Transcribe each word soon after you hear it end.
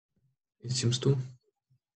It seems to.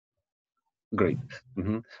 Great.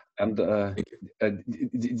 And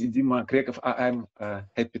Dima Krekov, I'm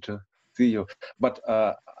happy to see you. But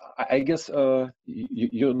I guess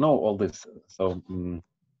you know all this, so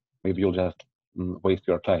maybe you'll just waste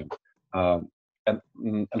your time. And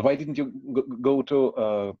why didn't you go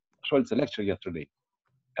to Scholz's lecture yesterday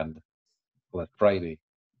and last Friday?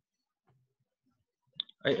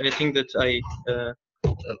 I think that I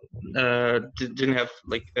didn't have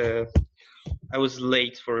I was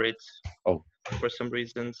late for it. Oh. For some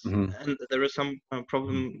reasons, and there were some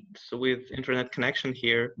problems with internet connection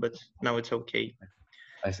here, but now it's okay.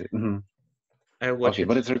 I see. I watch okay,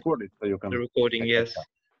 but it's recorded, so you can. The recording, yes.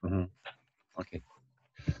 Okay.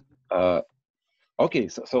 Okay,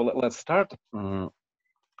 so let's start.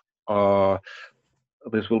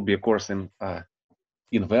 This will be a course in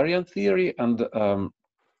invariant theory, and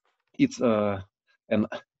it's an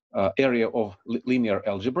area of linear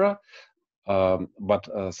algebra. But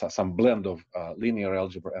some blend of linear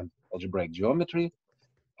algebra and algebraic geometry.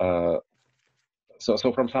 So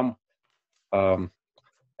from some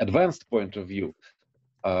advanced point of view,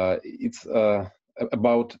 it's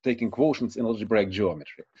about taking quotients in algebraic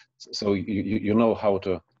geometry. So you know how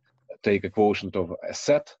to take a quotient of a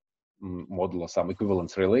set, modulo some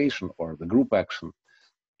equivalence relation or the group action,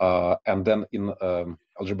 and then in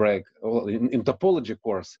algebraic, in topology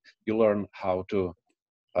course, you learn how to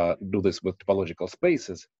do this with topological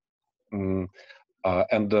spaces. And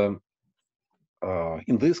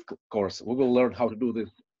in this course, we will learn how to do this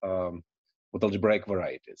with algebraic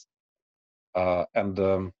varieties. Well,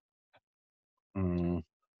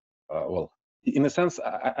 in a sense,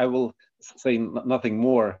 I will say nothing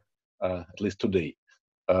more, at least today.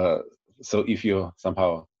 So if you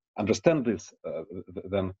somehow understand this,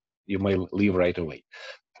 then you may leave right away.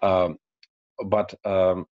 But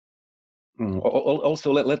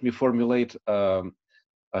also, let me formulate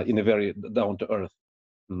in a very down-to-earth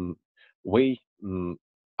way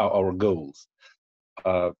our goals.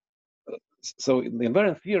 So the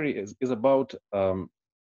invariant theory is about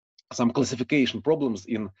some classification problems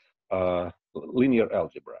in linear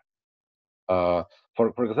algebra.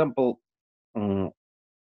 For example,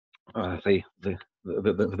 say the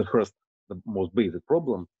first, the most basic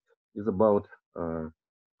problem is about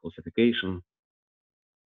classification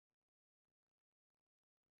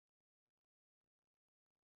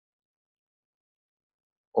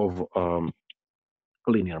of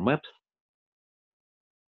linear maps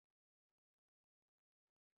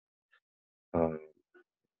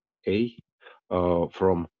A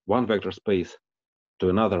from one vector space to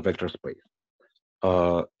another vector space.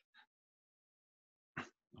 Okay,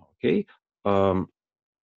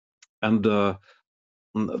 and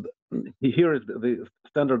here is the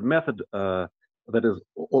standard method that is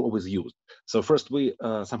always used. So first we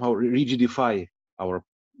somehow rigidify our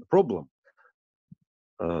problem.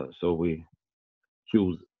 So we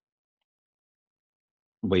choose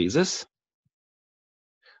bases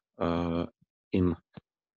in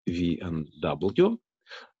V and W.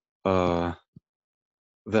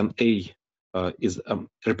 Then A is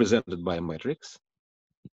represented by a matrix.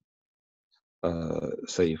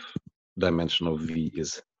 Say if dimension of V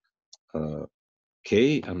is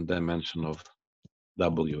K and dimension of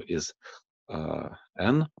W is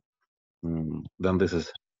N. Then this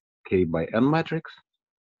is K by N matrix.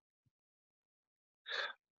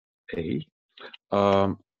 A.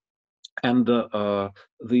 And the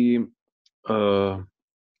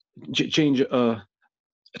change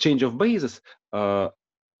of basis,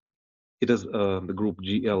 it is the group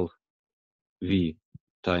GLV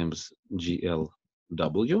times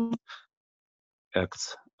GLW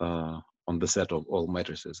acts on the set of all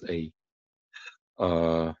matrices A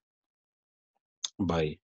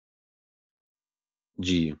by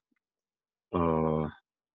G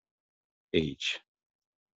H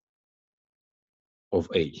of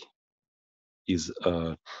A is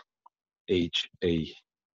H A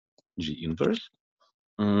G inverse.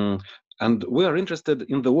 And we are interested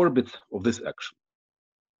in the orbit of this action.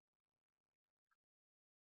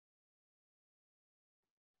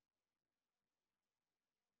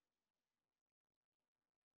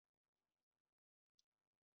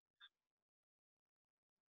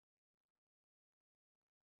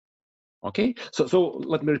 Okay, so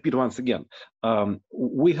let me repeat once again.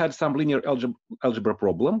 We had some linear algebra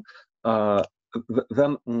problem.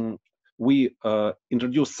 Then we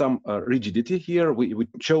introduced some rigidity here. We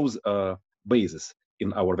chose bases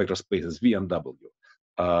in our vector spaces V and W.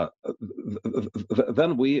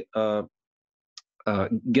 Then we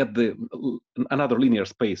get another linear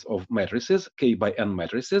space of matrices, K by N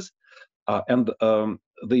matrices, and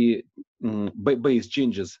the base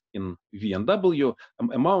changes in V and W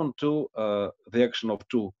amount to the action of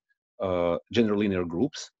two general linear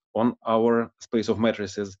groups on our space of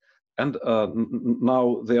matrices. And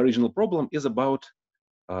now the original problem is about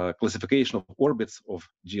classification of orbits of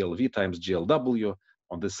GLV times GLW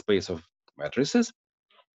on this space of matrices.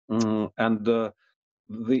 And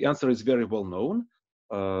the answer is very well known.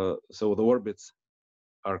 So the orbits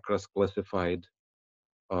are classified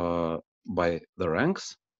by the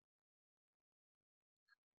ranks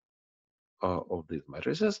of these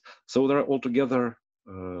matrices. So there are altogether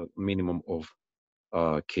minimum of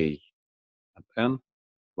k and n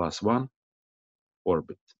plus 1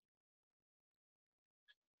 orbit.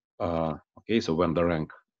 Okay, so when the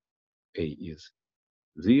rank A is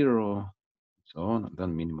 0, so on, and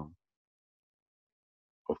then minimum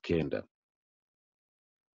of k and n.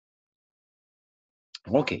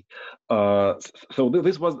 Okay, so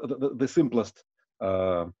this was the simplest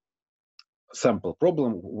sample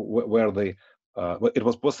problem where it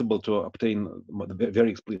was possible to obtain a very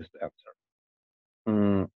explicit answer.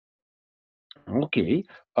 Okay,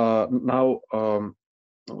 now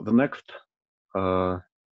the next,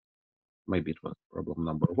 maybe it was problem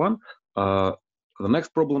number 1. The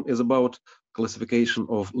next problem is about classification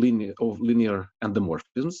of linear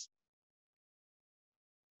endomorphisms.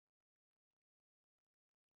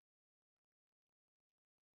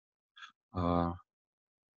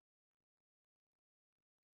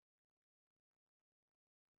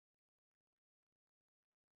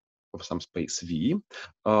 Of some space V,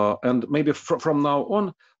 and maybe from now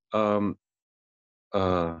on,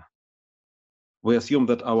 we assume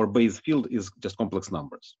that our base field is just complex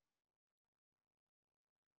numbers.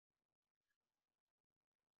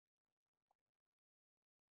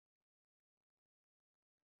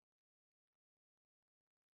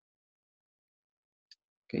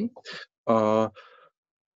 Okay,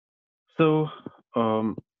 so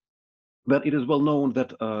that it is well known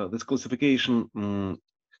that this classification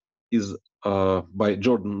is by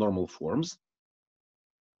Jordan normal forms.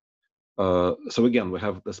 So again, we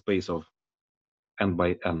have the space of n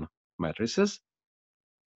by n matrices.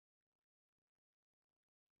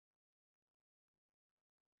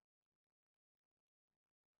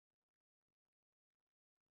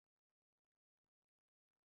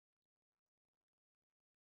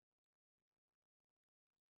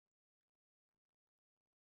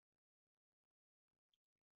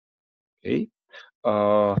 Okay,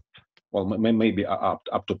 well, maybe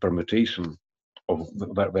up to permutation of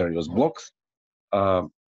the various blocks,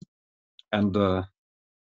 and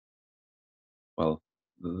well,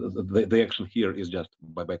 the action here is just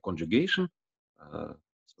by conjugation. So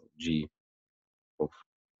G of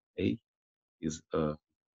A is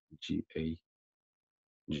G A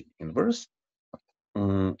G inverse.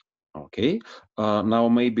 Okay, now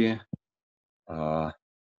maybe the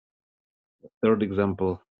third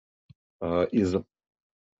example is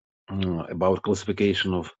about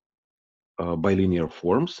classification of bilinear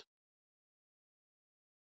forms.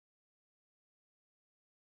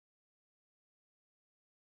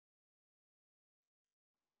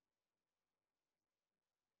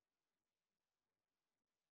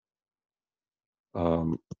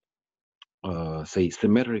 Say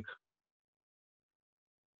symmetric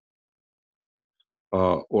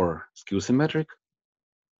or skew symmetric.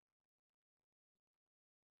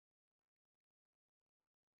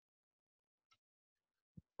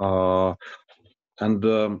 And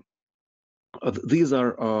these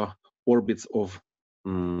are orbits of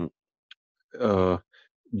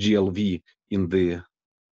GLV in the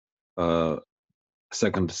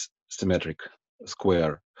second symmetric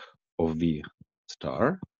square of V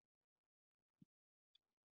star.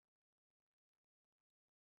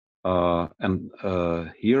 And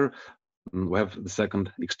here we have the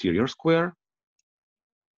second exterior square.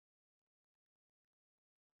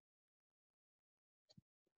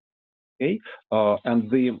 Okay,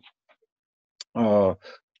 and the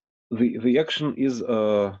action is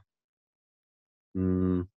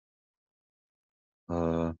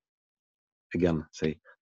again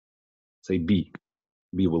say B.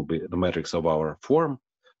 B will be the matrix of our form.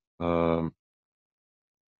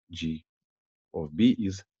 G of B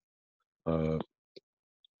is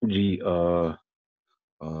G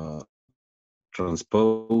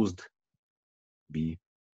transposed B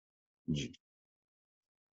G.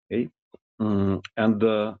 Okay, and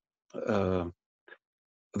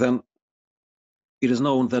then it is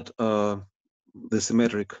known that the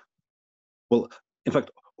symmetric, well, in fact,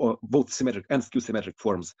 both symmetric and skew symmetric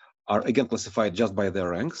forms are again classified just by their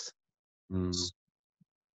ranks.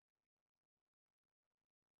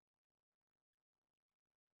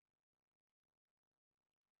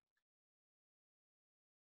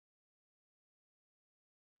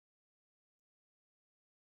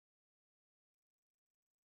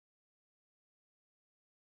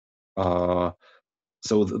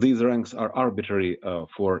 So these ranks are arbitrary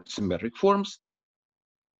for symmetric forms.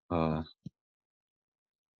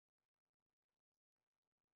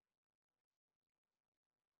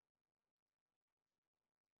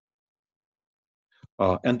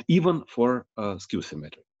 And even for skew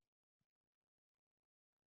symmetry.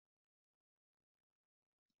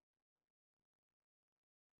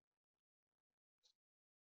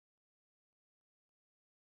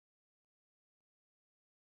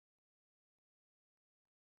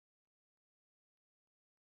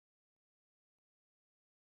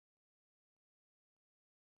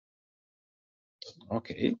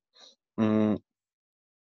 Okay.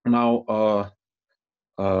 Now,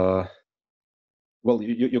 well,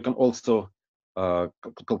 you can also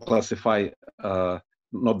classify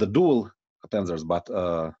not the dual tensors, but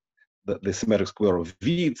the symmetric square of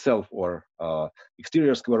V itself, or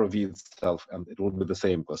exterior square of V itself, and it will be the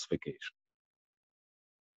same classification.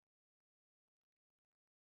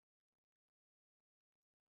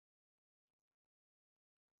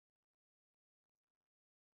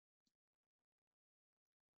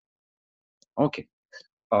 Okay.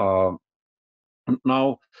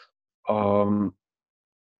 Now,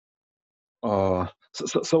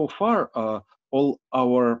 so far, all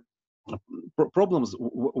our problems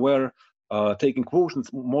were taking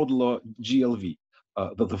quotients modulo GLV,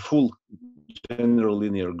 the full general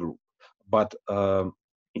linear group. But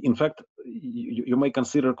in fact, you may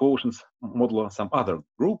consider quotients modulo some other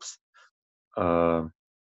groups.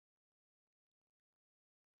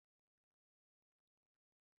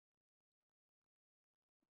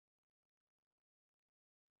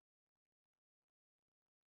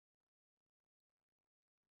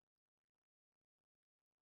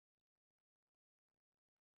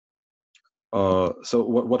 So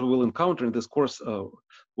what we will encounter in this course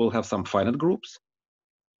will have some finite groups.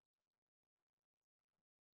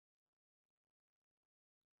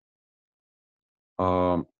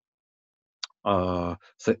 So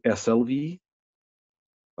SLV,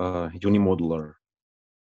 unimodular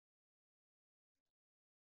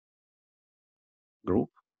group.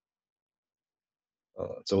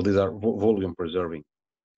 So these are volume preserving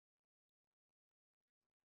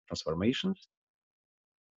transformations.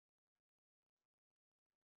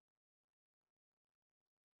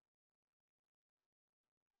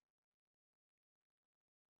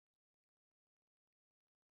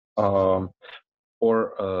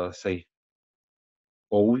 Or say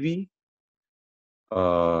OV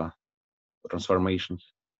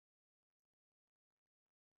transformations.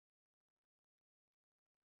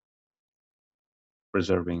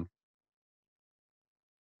 Preserving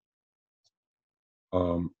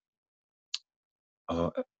a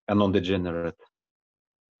non-degenerate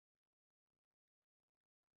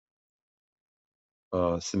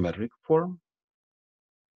symmetric form.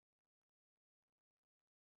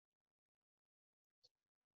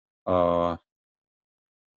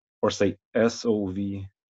 Or say SOV.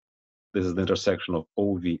 This is the intersection of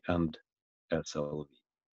OV and SLV.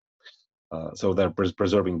 So they're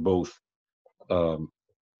preserving both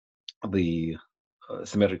the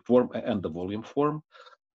symmetric form and the volume form.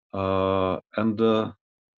 And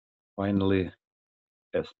finally,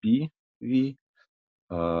 SPV.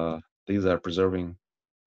 These are preserving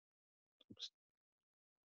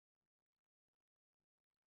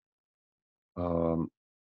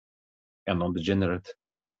a non-degenerate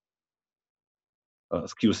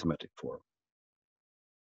skew symmetric form.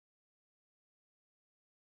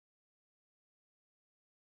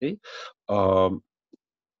 Okay.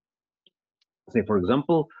 Say, for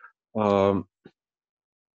example,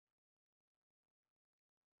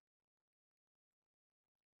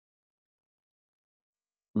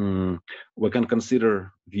 we can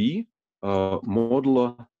consider V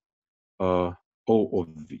modulo O of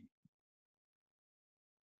V.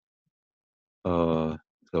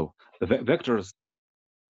 So the vectors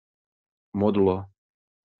modulo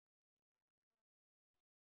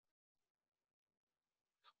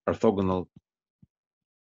orthogonal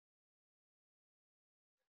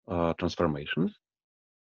transformations.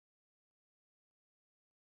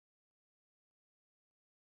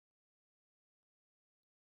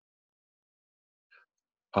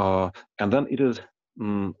 And then it is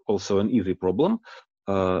also an easy problem,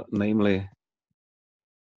 namely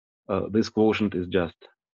this quotient is just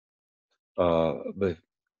the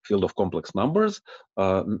field of complex numbers,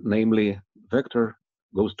 namely vector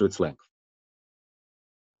goes to its length,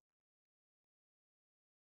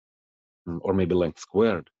 or maybe length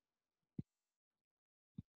squared.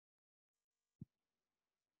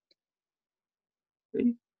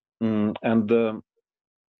 Okay. And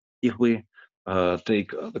if we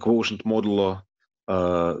take the quotient modulo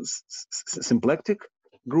symplectic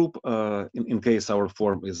group in case our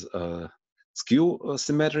form is skew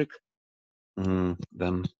symmetric.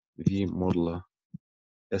 Then V modulo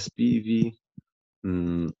SPV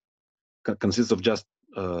consists of just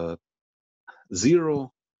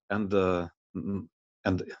 0 and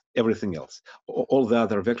everything else. All the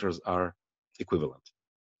other vectors are equivalent.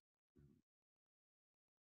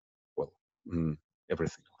 Well,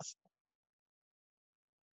 everything else.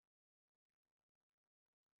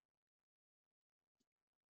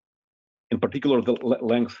 In particular, the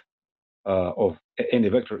length of any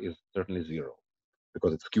vector is certainly 0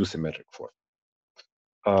 because it's skew-symmetric form.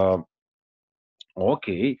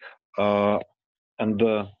 Okay, and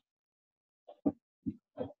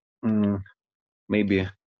maybe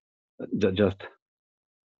just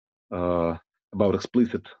about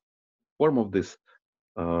explicit form of this.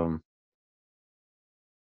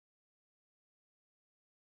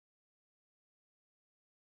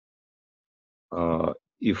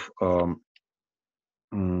 If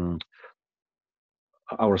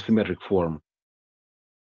our symmetric form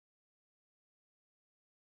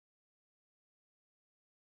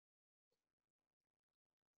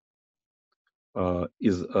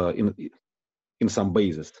is in some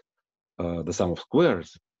basis the sum of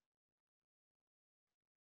squares,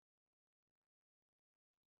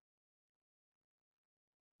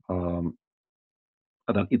 and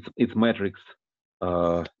then its matrix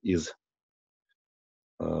is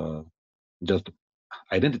just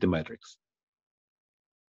identity matrix.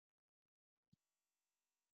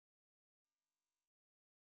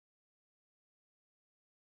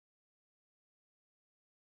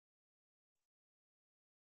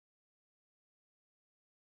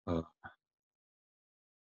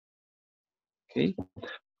 Okay,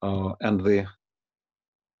 and the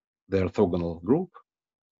orthogonal group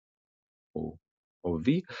of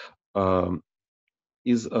V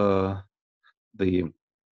is the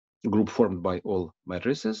group formed by all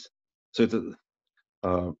matrices. So it's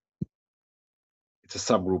a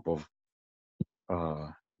subgroup of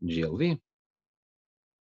GLV,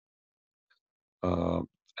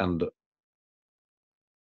 and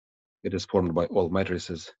it is formed by all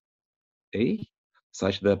matrices A,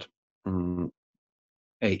 such that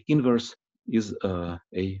A inverse is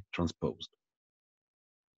A transposed.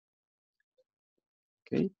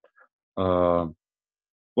 Okay. Well,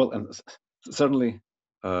 and certainly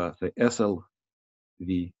the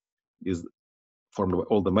SLV is formed by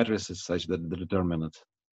all the matrices such that the determinant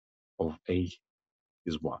of A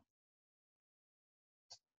is 1.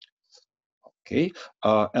 Okay,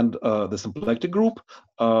 and the symplectic group,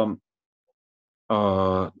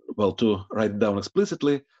 well, to write it down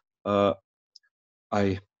explicitly,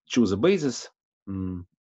 I choose a basis.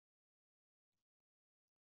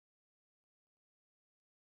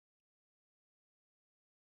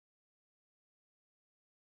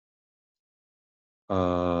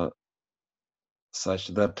 Such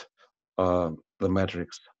that the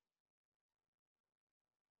matrix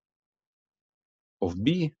of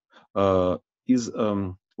B is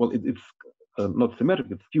well, it's not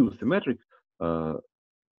symmetric; it's skew-symmetric. So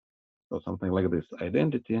something like this: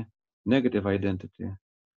 identity, negative identity,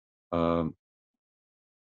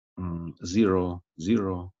 0,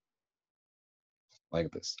 0,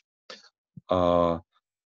 like this.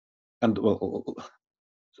 And well,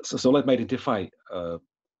 so let me identify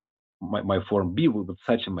my form B with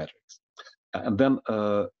such a matrix, and then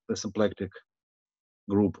the symplectic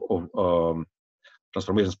group of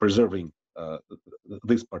transformations preserving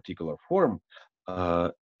this particular form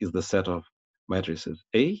is the set of matrices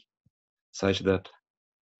A, such that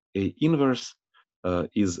A inverse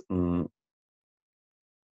is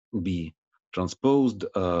B transposed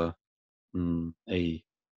A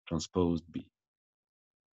transposed B.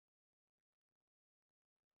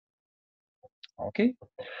 Okay.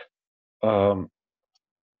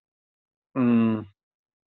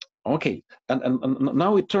 Okay, and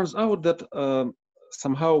now it turns out that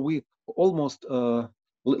somehow we almost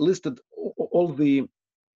listed all the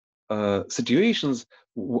situations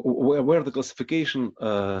where the classification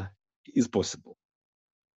is possible.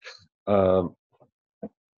 So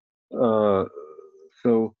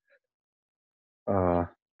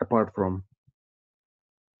apart from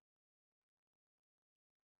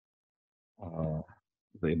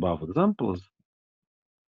the above examples,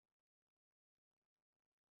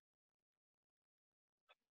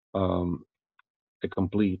 a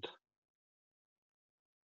complete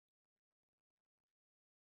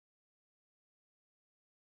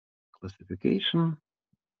classification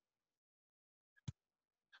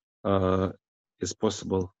is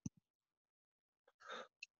possible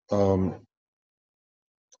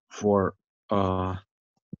for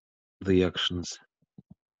the actions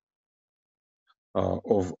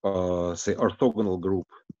of say orthogonal group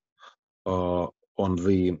on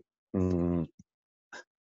the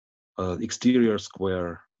exterior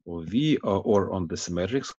square of V or on the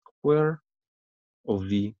symmetric square of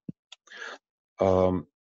V.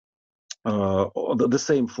 The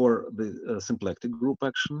same for the symplectic group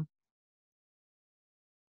action.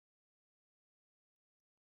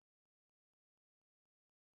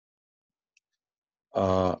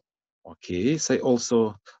 Okay, say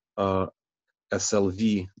also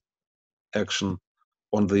SLV action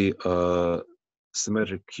on the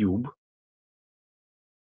symmetric cube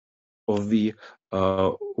of V,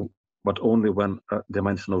 but only when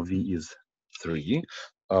dimension of V is 3,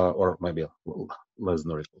 or maybe less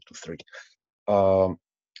than or equal to 3.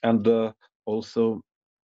 And also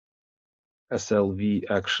SLV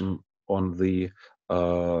action on the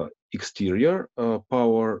exterior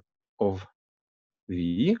power of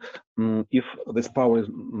V, if this power is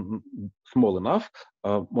small enough,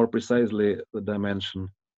 more precisely the dimension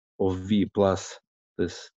of V plus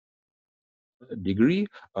this degree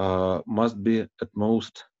must be at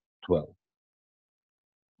most 12.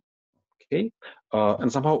 Okay,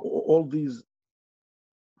 and somehow all these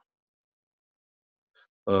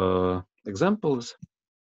examples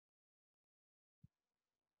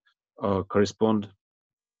correspond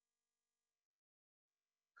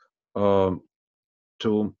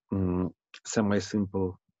to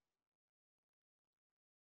semi-simple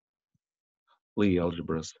Lie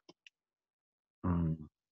algebras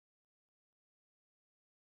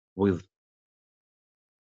with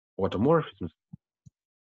automorphisms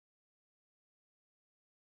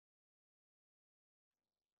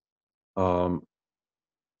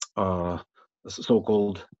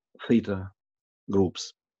so-called theta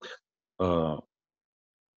groups.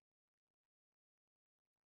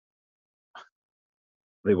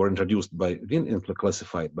 They were introduced by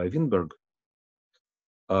classified by Winberg.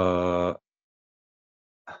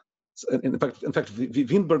 In fact,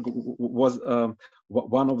 Winberg was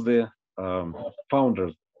one of the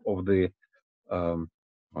founders of the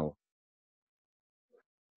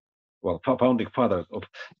founding fathers of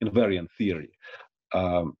invariant theory,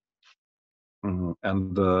 and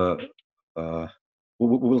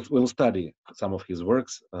we'll study some of his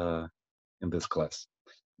works in this class,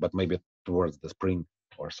 but maybe towards the spring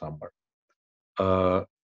or summer.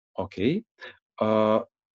 Okay,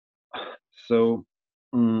 so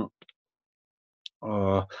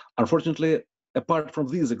unfortunately, apart from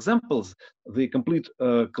these examples, the complete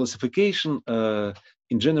classification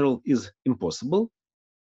in general is impossible.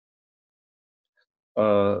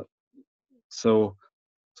 So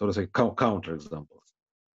to say, counter examples.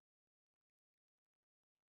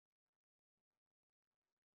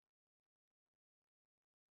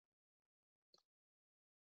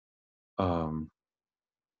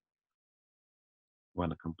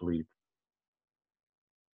 When a complete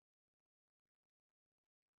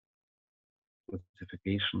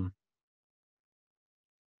classification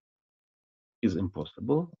is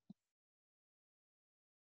impossible.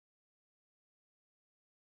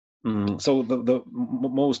 So the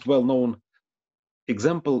most well-known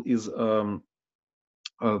example is the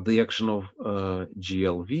action of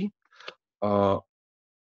GLV on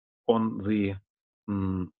the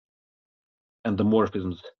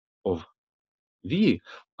endomorphisms of V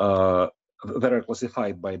that are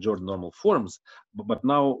classified by Jordan normal forms, but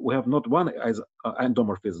now we have not one as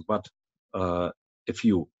endomorphism, but a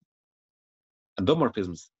few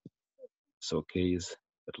endomorphisms. So K is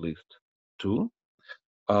at least 2.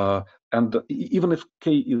 And even if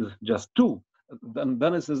K is just 2, then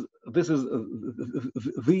this is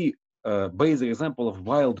the basic example of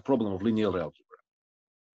wild problem of linear algebra.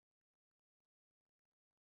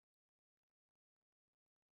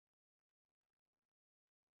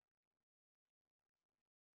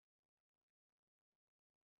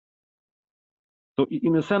 So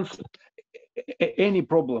in a sense, any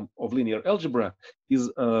problem of linear algebra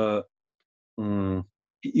is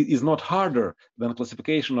not harder than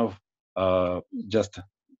classification of just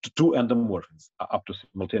 2 endomorphisms up to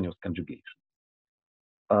simultaneous conjugation.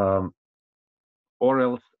 Or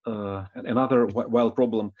else another wild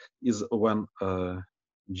problem is when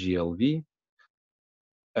GLV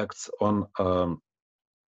acts on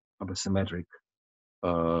the symmetric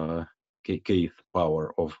kth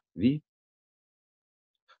power of V,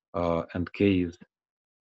 and K is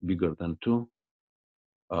bigger than 2.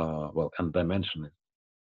 Well, and dimension is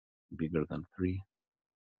bigger than 3.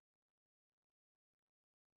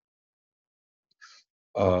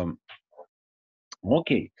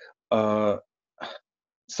 Okay,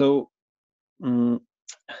 so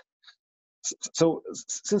So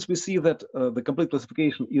since we see that the complete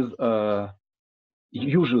classification is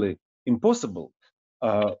usually impossible,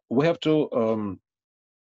 we have to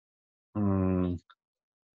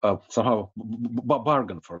somehow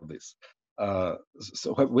bargain for this.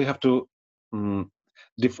 So we have to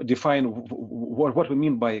define what we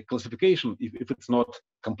mean by classification if it's not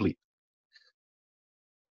complete.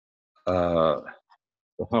 How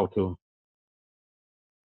to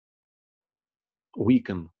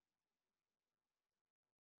weaken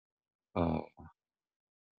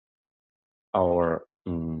our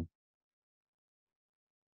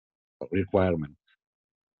requirement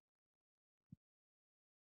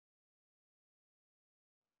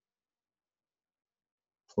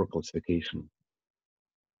for classification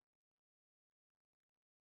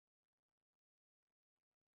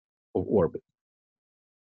of orbit.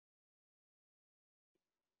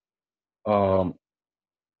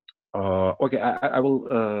 Okay, I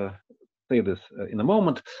will say this in a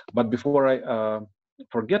moment, but before I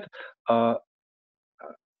forget, I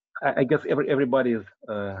guess everybody is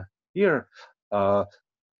here.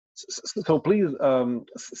 So please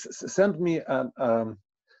send me a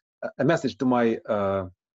message to my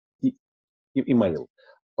email,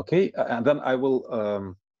 okay? And then I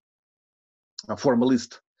will form a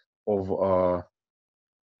list of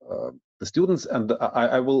the students, and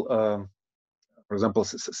I will, for example,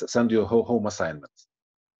 send you home assignments.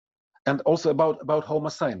 And also about home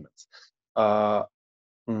assignments. So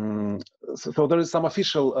there is some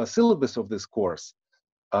official syllabus of this course,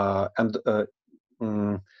 and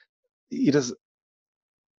it is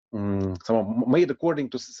made according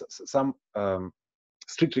to some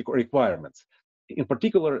strict requirements. In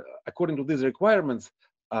particular, according to these requirements,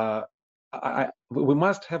 we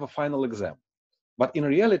must have a final exam. But in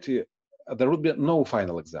reality, there would be no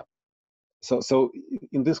final exam. So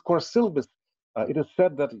in this course syllabus, it is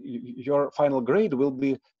said that your final grade will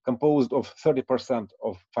be composed of 30%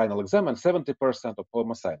 of final exam and 70% of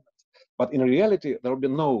home assignments. But in reality, there will be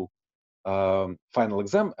no final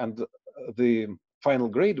exam, and the final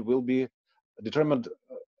grade will be determined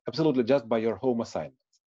absolutely just by your home assignments.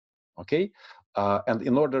 Okay, and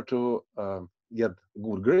in order to get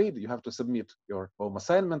good grade, you have to submit your home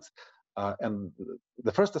assignments, and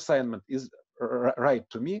the first assignment is write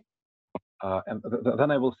to me, and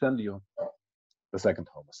then I will send you the second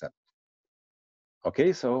home assignment.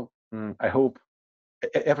 Okay, so I hope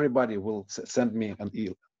everybody will send me an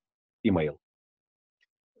email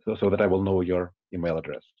so that I will know your email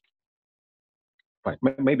address. Fine,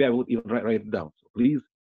 maybe I will even write it down. So please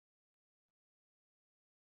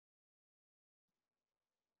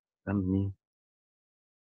send me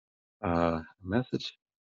a message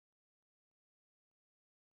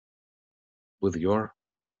with your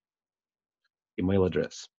email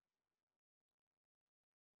address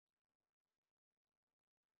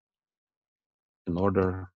in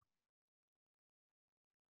order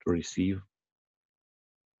to receive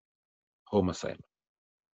home assignment.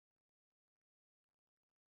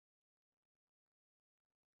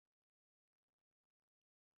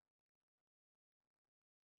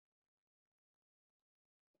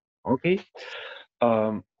 Okay,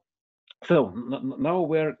 so now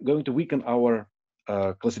we're going to weaken our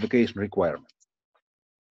classification requirements.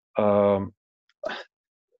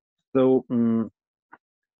 So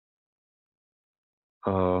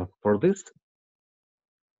for this,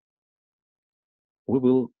 we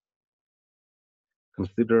will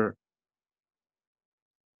consider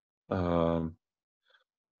the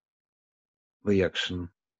action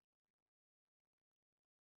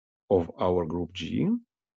of our group G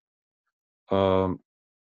on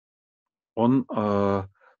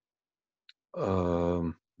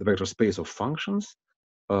the vector space of functions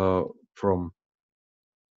from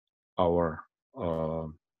our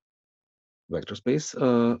vector space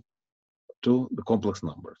to the complex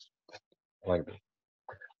numbers, like this.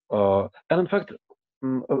 And in fact,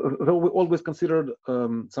 though we always considered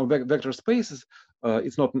some vector spaces,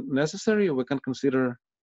 it's not necessary. We can consider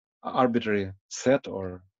arbitrary set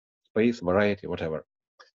or space, variety, whatever,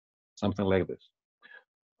 something like this.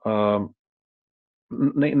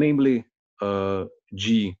 Namely,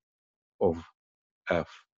 G of f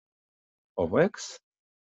of x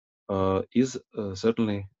is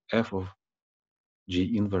certainly f of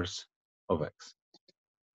G inverse of x.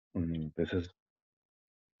 This is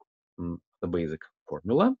the basic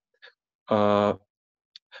formula. And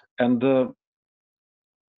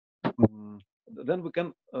then we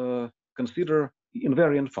can consider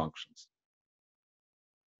invariant functions.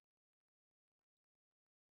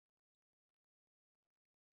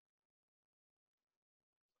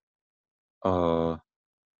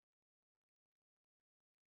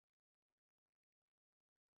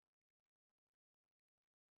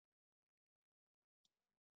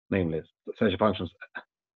 namely such functions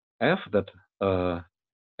f that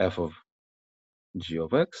f of g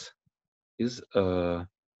of x is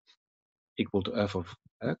equal to f of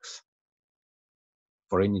x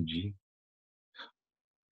for any g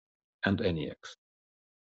and any x.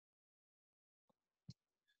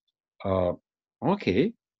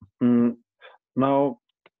 Okay. Now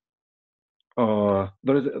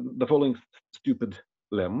there is the following stupid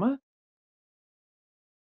lemma.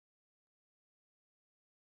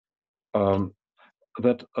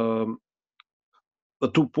 That the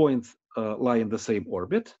 2 points lie in the same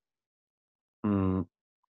orbit,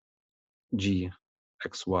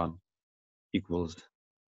 gx1 equals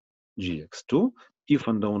gx2, if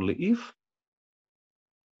and only if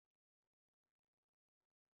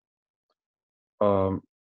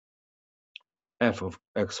f of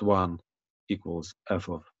x1 equals f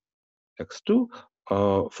of x2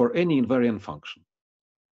 for any invariant function.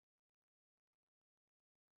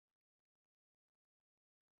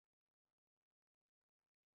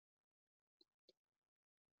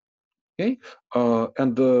 Okay,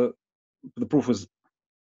 and the proof is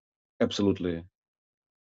absolutely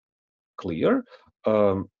clear.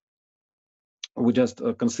 We just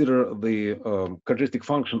consider the characteristic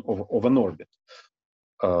function of an orbit.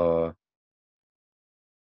 So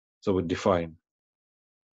we define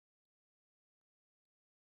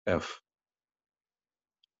f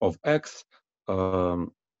of x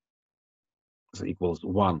equals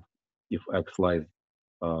 1 if x lies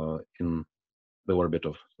in the orbit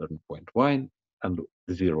of certain point y, and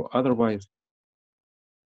 0 otherwise.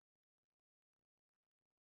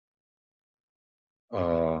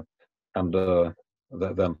 And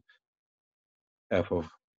then f of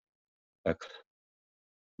x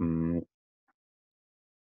 1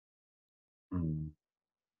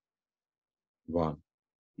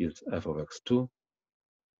 is f of x2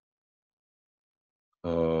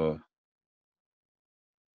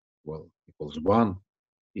 well equals 1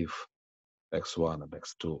 if x1 and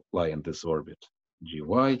x2 lie in this orbit gy,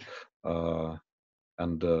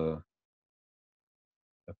 and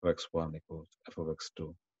f of x1 equals f of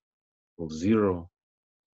x2 equals 0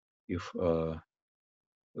 if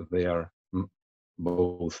they are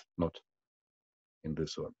both not in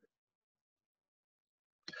this orbit.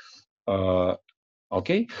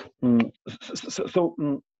 Okay, so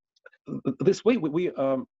this way we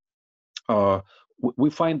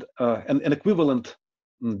find an equivalent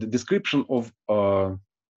description of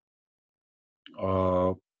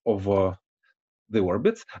the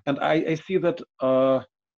orbits, and I see that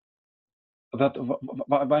that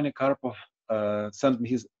Vanya Karpov sent me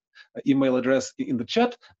his email address in the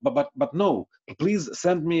chat, but no, please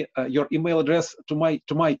send me your email address to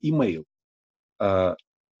my email.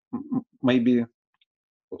 Maybe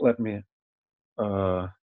let me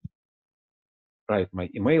write my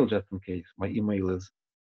email just in case. My email is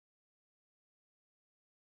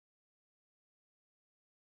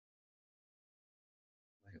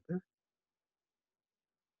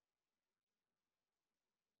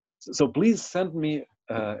so please send me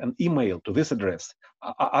an email to this address.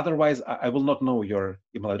 Otherwise, I will not know your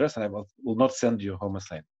email address, and I will not send you home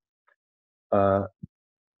assignment.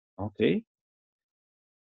 Okay.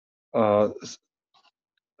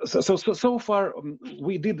 So far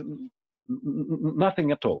we did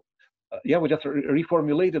nothing at all. Yeah, we just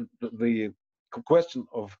reformulated the question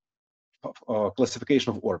of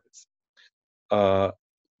classification of orbits.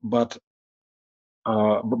 But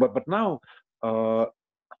now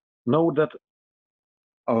know that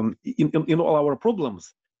in all our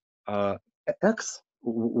problems, X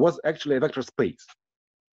was actually a vector space.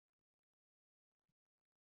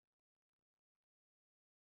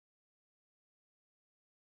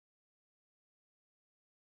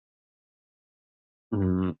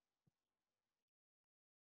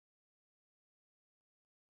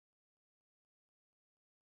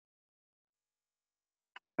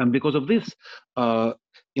 And because of this,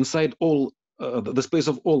 inside all the space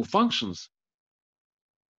of all functions,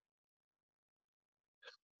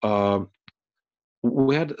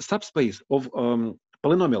 we had subspace of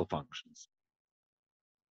polynomial functions.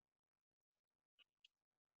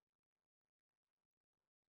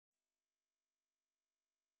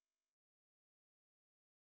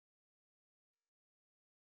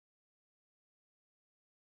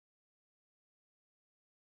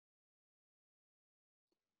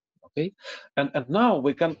 Okay, and now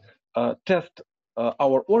we can test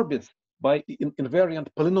our orbits by invariant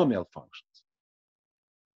polynomial functions.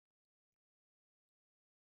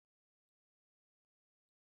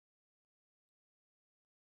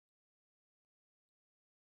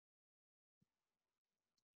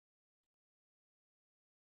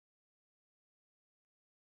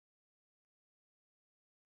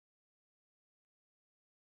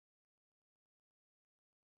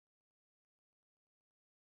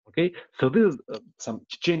 Okay, so this is some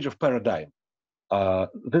change of paradigm.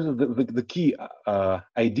 This is the key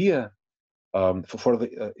idea for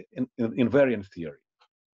the invariant theory.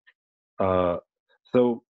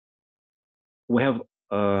 So we have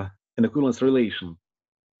an equivalence relation.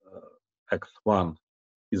 X1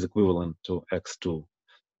 is equivalent to X2,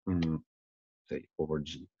 say, over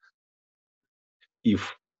G.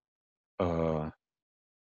 If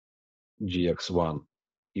Gx1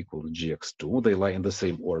 equals Gx2, they lie in the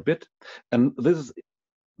same orbit. And this is,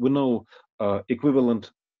 we know,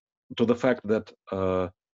 equivalent to the fact that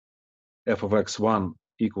f of x1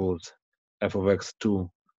 equals f of x2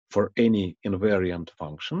 for any invariant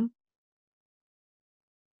function.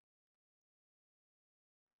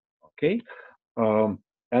 Okay,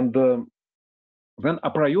 and then a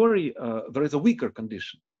priori there is a weaker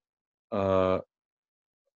condition.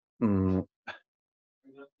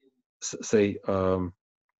 Say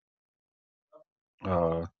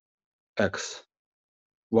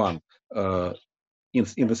x1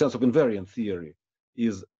 in the sense of invariant theory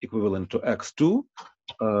is equivalent to x2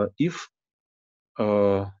 if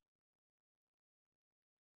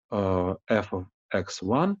f of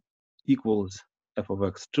x1 equals f of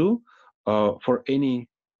x2 for any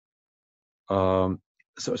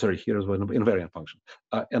sorry, here's one invariant function,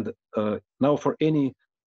 and now for any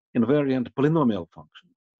invariant polynomial function.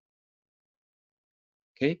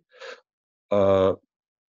 Okay, so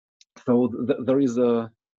there is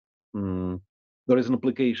a there is an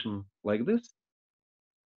application like this,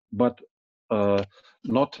 but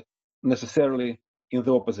not necessarily in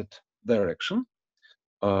the opposite direction.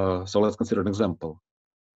 So let's consider an example.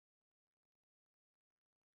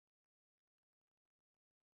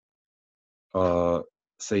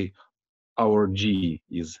 Say our G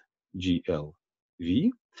is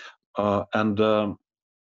GLV, and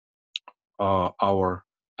our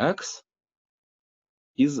X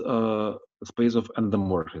is a space of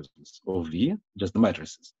endomorphisms of V, just the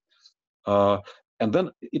matrices. And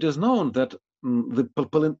then it is known that the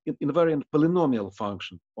invariant polynomial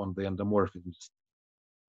function on the endomorphisms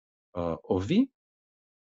of V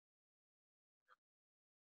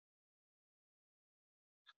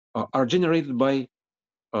are generated by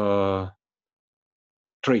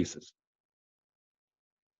traces.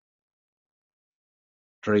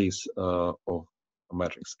 Trace of a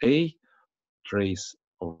matrix A, trace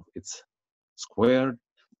of its squared,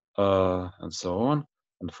 and so on,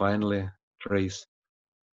 and finally trace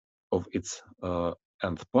of its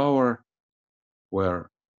nth power, where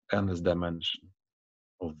n is dimension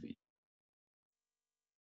of V.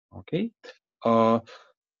 Okay,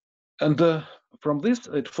 and from this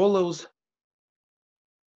it follows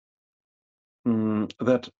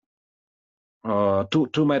that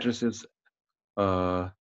two matrices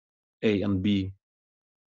A and B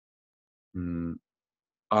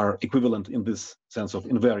are equivalent in this sense of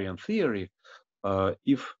invariant theory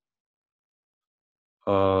if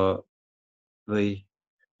they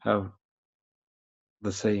have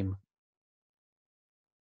the same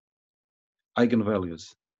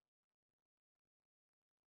eigenvalues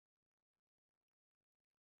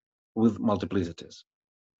with multiplicities.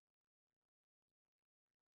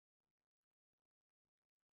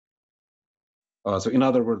 So in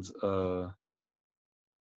other words, the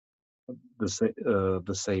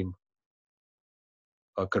same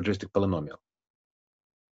characteristic polynomial.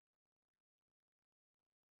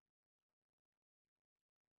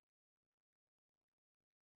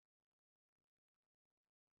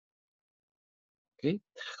 Okay,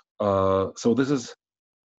 so this is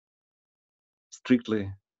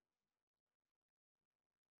strictly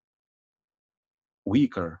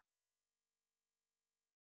weaker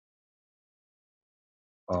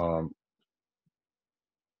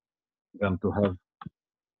than to have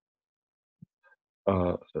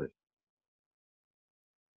sorry,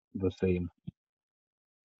 the same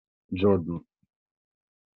Jordan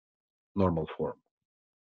normal form.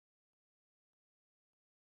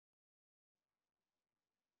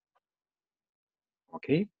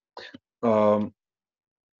 Okay, so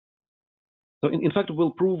in fact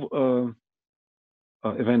we'll prove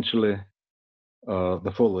eventually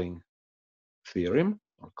the following theorem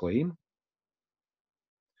or claim,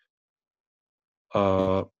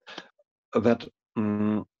 that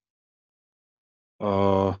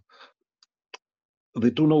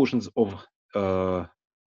the two notions of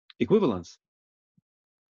equivalence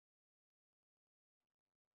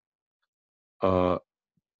are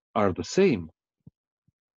the same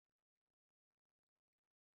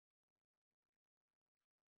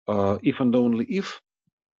if and only if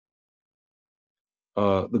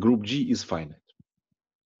the group G is finite.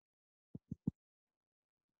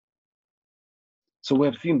 So we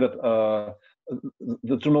have seen that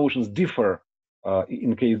the two notions differ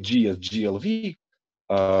in case G as GLV,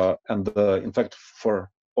 and in fact for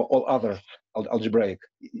all other algebraic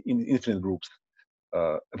infinite groups,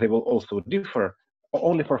 they will also differ.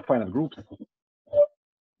 Only for finite groups,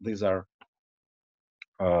 these are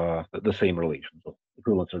the same relation, so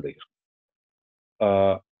equivalence relation.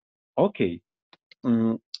 Okay,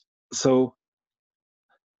 so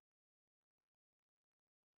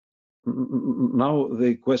now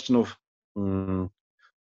the question of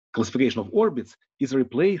classification of orbits is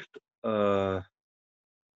replaced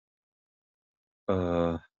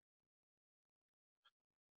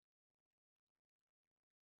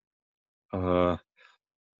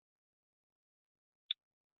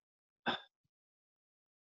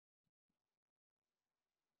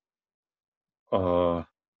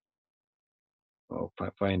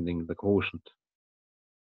finding the quotient.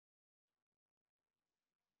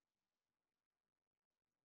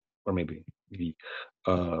 Or maybe V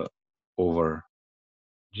over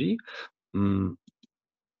G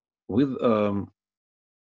with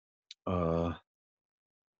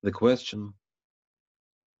the question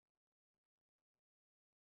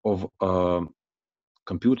of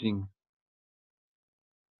computing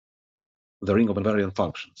the ring of invariant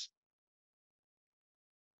functions.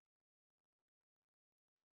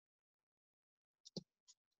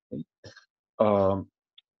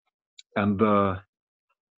 And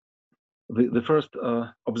the first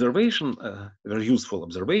observation, very useful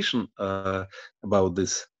observation about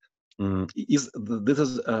this is this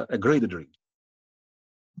is a graded ring.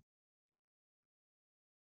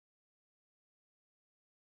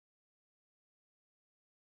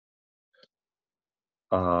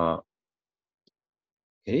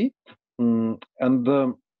 Okay, and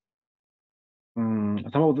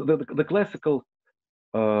somehow the classical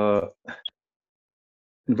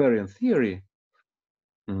invariant theory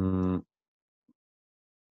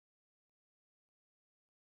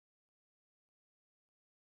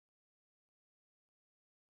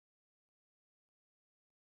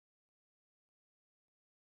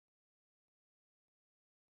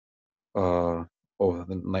of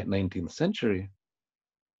the 19th century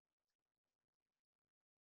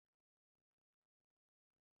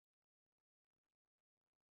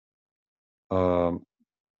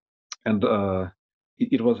and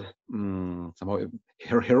it was somehow a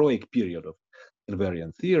heroic period of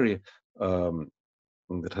invariant theory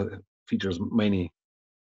that features many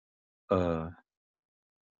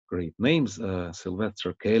great names: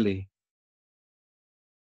 Sylvester, Kelly,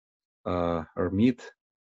 Hermite,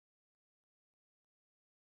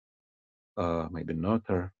 maybe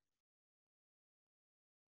Noether,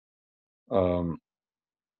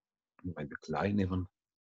 maybe Klein even,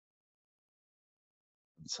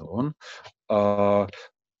 and so on.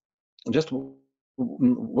 Just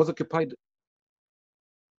was occupied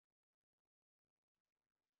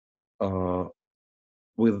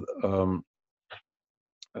with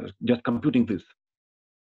just computing this.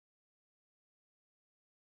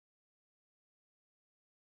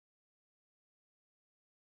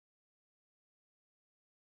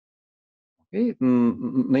 Okay,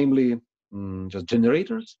 namely just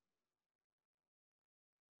generators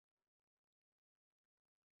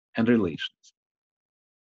and relations.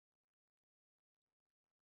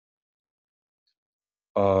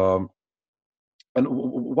 And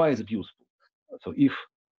why is it useful? So if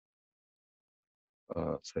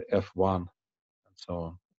say F1 and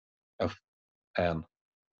so on, Fn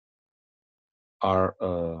are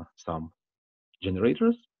some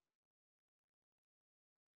generators,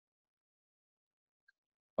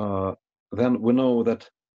 then we know that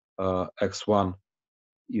x1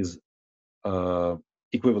 is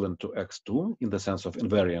equivalent to x2 in the sense of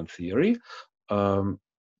invariant theory,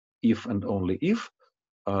 if and only if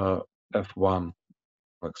f1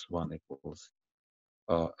 of x1 equals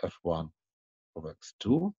f1 of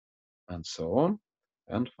x2, and so on.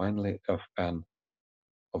 And finally, fn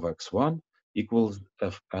of x1 equals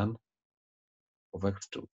fn of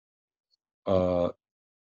x2.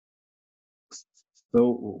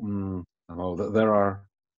 So there are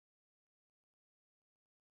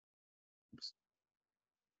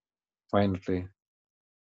finally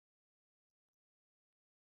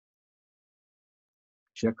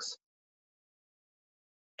checks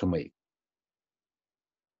to make.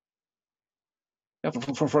 Yeah,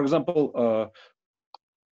 for example,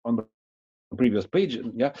 on the previous page,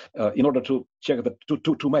 yeah, in order to check that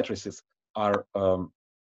two matrices are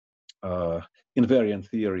invariant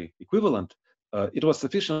theory equivalent, it was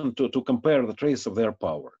sufficient to compare the traces of their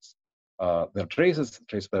powers, their traces,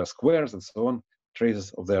 trace their squares, and so on,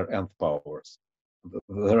 traces of their nth powers.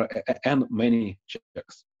 there are n many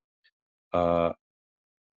checks.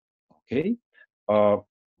 Okay,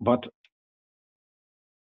 but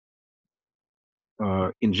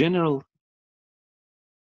in general,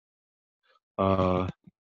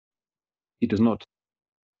 it is not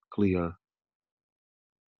clear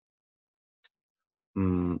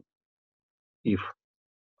if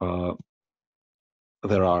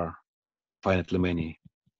there are finitely many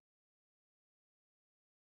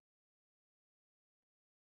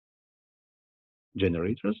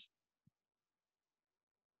generators,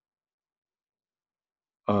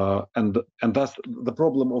 and thus the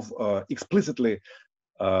problem of explicitly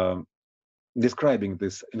describing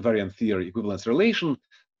this invariant theory equivalence relation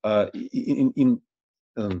well,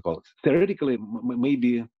 theoretically may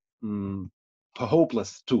be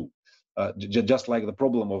hopeless too, just like the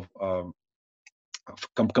problem of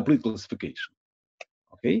complete classification.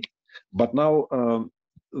 Okay, but now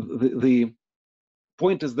the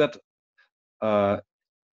point is that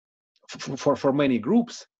for many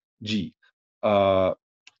groups G,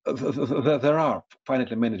 there are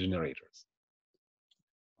finitely many generators.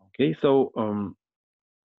 Okay, so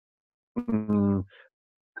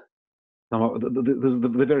now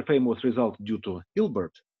the very famous result due to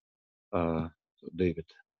Hilbert, so David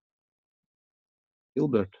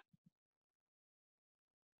Hilbert,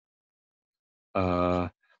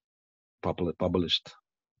 published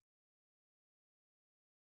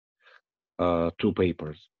 2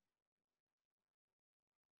 papers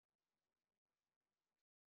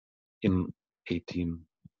in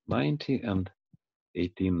 1890 and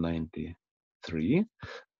 1893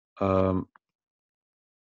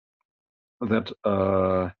 that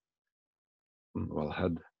well,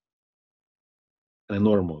 had an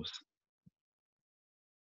enormous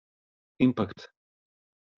impact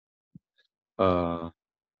on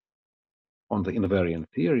the invariant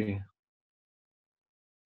theory.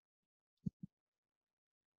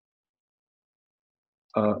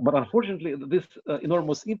 But unfortunately, this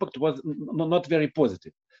enormous impact was not very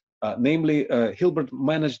positive. Namely, Hilbert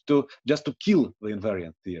managed to just to kill the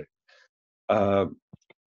invariant theory.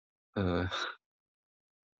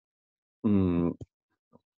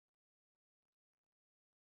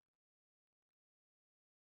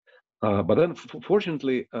 But then,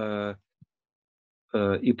 fortunately,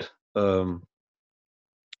 it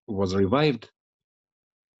was revived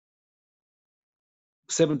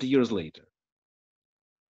 70 years later.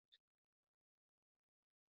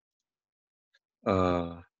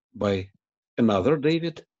 By another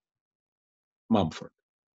David Mumford.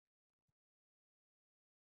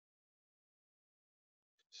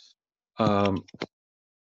 So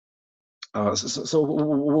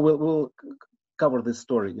we'll cover this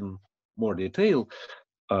story in more detail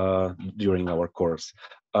during our course.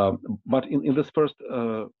 But in this first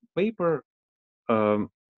paper,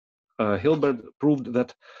 Hilbert proved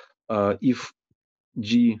that if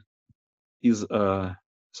G is a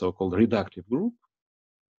so-called reductive group,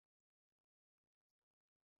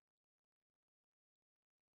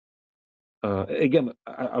 again,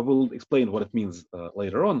 I will explain what it means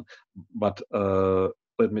later on, but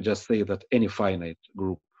let me just say that any finite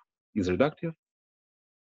group is reductive.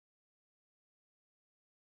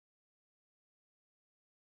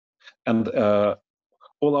 And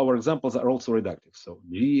all our examples are also reductive. So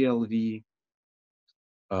GLV,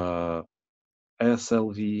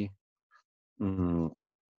 SLV,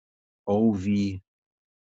 OV,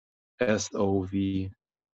 SOV,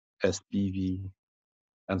 SPV,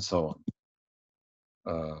 and so on.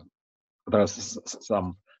 There are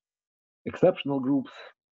some exceptional groups,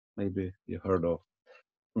 maybe you heard of.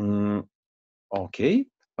 Okay.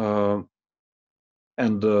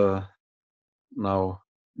 And now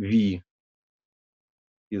V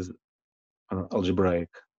is an algebraic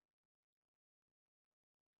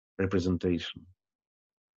representation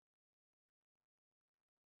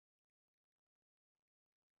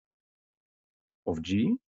of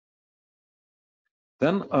G.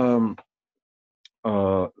 Then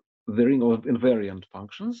the ring of invariant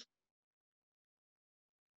functions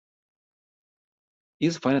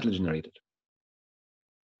is finitely generated.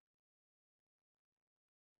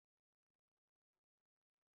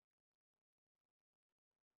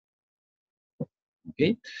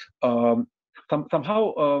 Okay.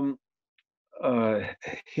 Somehow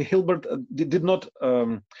Hilbert did not.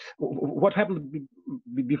 What happened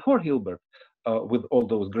before Hilbert with all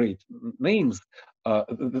those great names?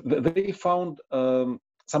 They found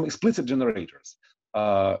some explicit generators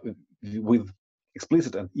with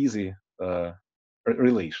explicit and easy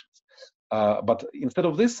relations. But instead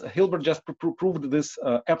of this, Hilbert just proved this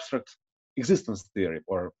abstract existence theory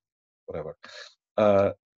or whatever.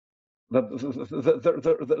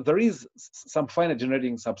 that there is some finite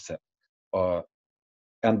generating subset,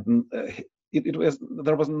 and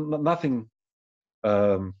there was nothing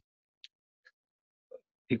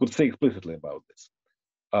he could say explicitly about this.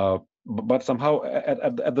 But somehow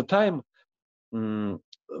at the time,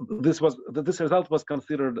 this result was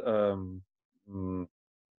considered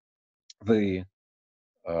the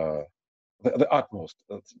utmost.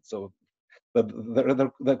 So that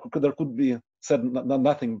there could be said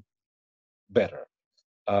nothing better,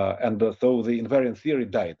 and so the invariant theory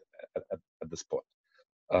died at the spot.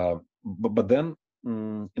 But then,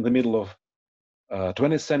 in the middle of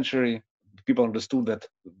 20th century, people understood that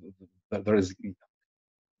there is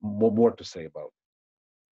more to say about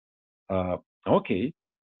it. Okay,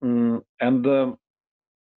 and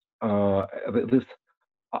this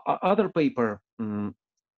other paper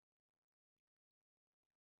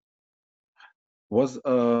was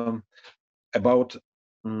about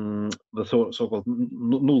the so-called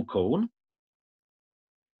null cone.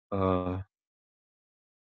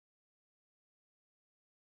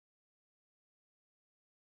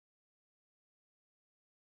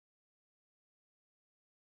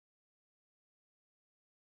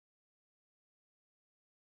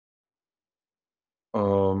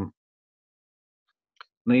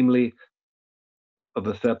 Namely,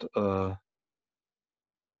 the set of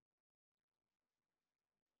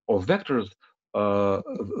vectors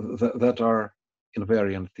that are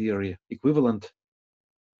invariant theory equivalent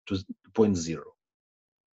to point zero.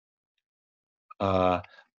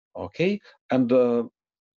 Okay, and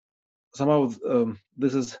somehow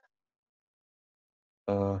this is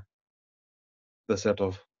the set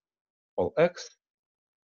of all x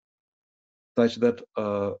such that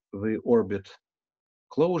the orbit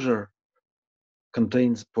closure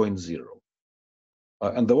contains point zero.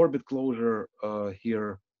 And the orbit closure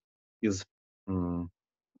here is in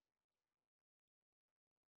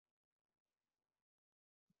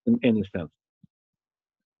any sense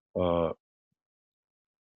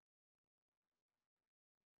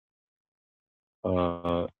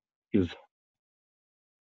is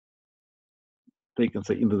taken,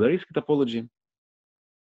 say, in the Zariski topology,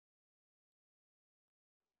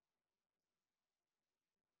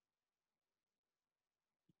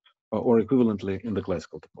 or equivalently in the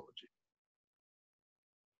classical topology.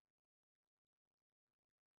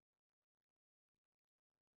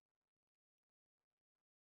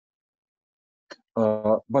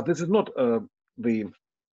 But this is not the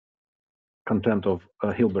content of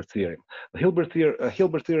Hilbert theorem. The Hilbert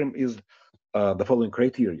theorem is the following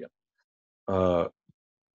criteria. That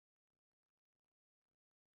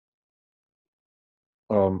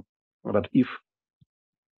if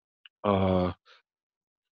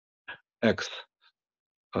x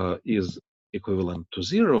is equivalent to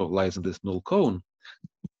zero, lies in this null cone,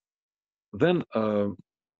 then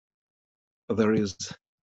there is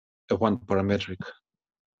a one-parametric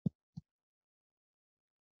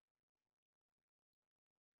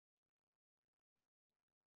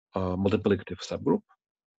multiplicative subgroup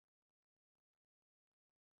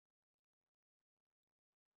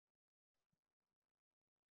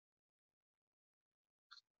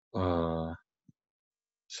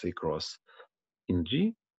C cross in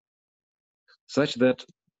G, such that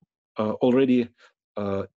already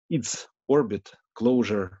its orbit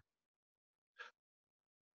closure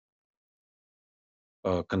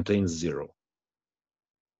contains zero.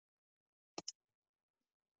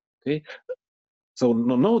 Okay, so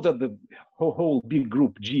know that the whole big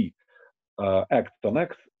group G acts on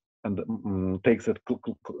X and takes it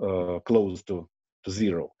close to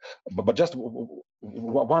zero, but just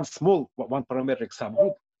one small one-parametric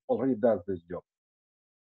subgroup already does this job.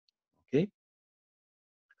 Okay.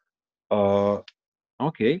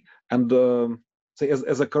 Okay, and say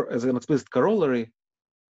as an explicit corollary,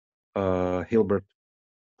 Hilbert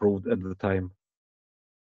proved at the time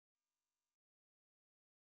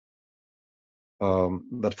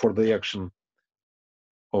that for the action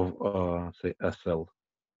of say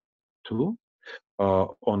SL2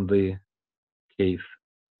 on the kth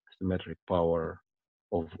symmetric power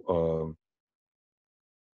of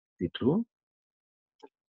C2.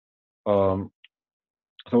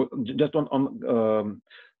 So just on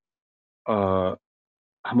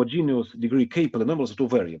homogeneous degree k polynomials of two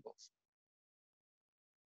variables.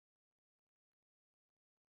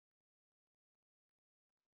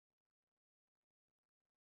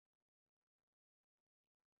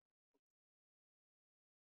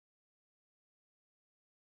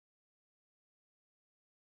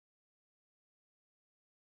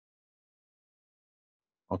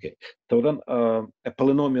 Okay, so then a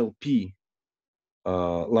polynomial P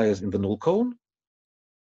lies in the null cone,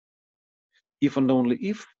 if and only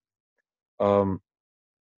if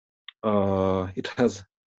it has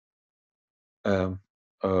a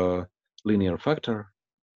linear factor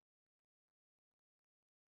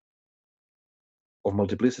of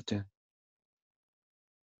multiplicity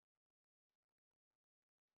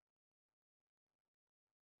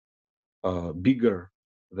bigger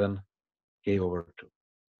than k over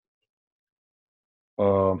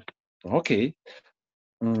 2. Okay.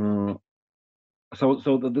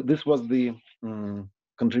 So this was the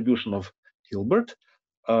contribution of Hilbert,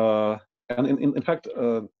 and in fact,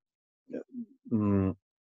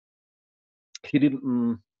 he did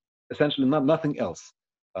essentially nothing else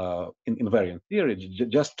in invariant theory,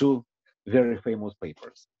 just two very famous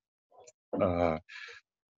papers.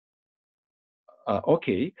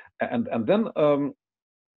 Okay, and then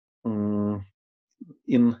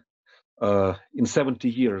in 70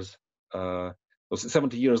 years,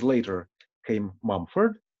 70 years later, came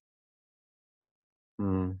Mumford.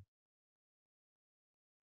 And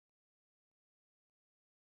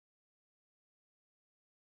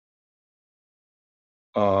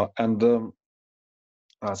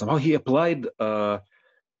somehow he applied the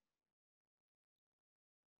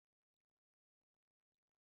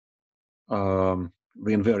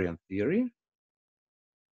invariant theory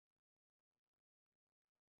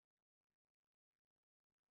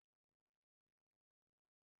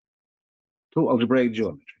to algebraic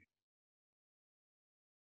geometry.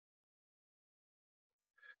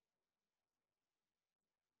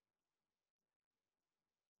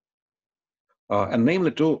 And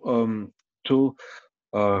namely to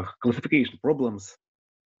classification problems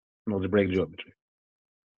in algebraic geometry.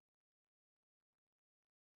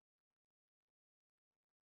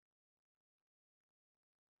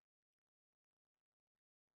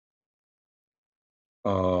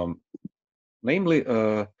 Namely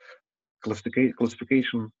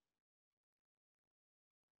classification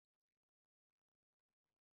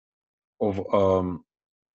of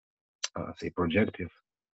say projective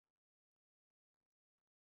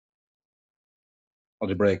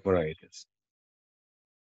algebraic varieties.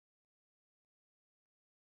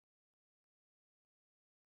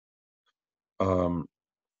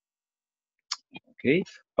 Okay,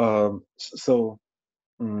 so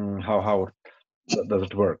how does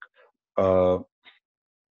it work?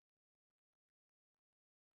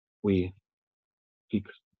 We pick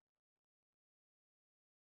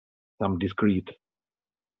some discrete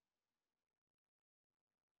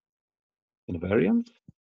invariants,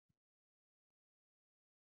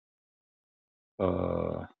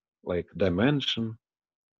 like dimension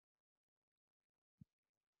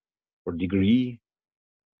or degree,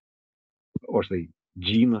 or say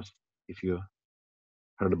genus, if you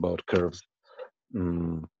heard about curves,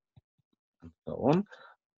 and so on.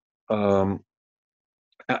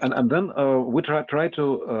 And then we try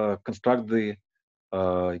to construct the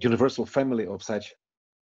universal family of such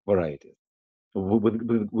varieties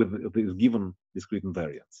with these given discrete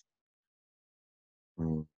invariants.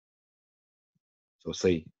 So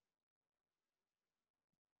say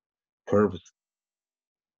curves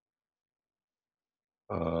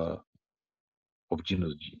of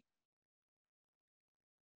genus G.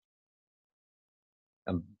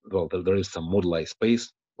 And well, there is some moduli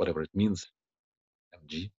space, whatever it means,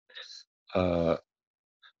 MG, of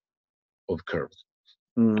curves.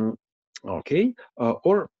 Okay,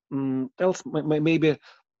 or else maybe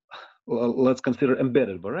let's consider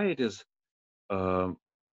embedded varieties.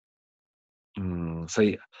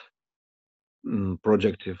 Say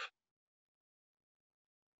projective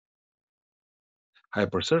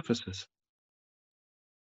hypersurfaces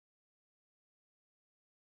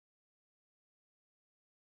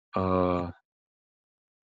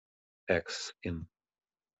X in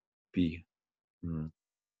P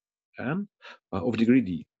n of degree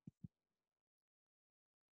D.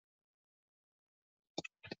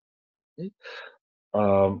 Okay.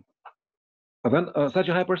 Then such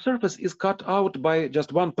a hypersurface is cut out by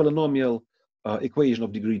just one polynomial equation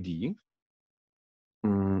of degree D,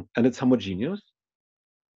 and it's homogeneous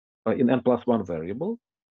in n+1 variable.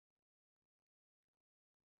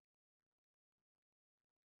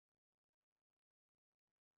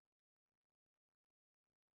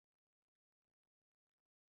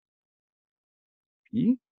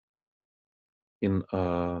 P in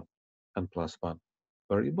n+1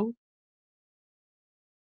 variable,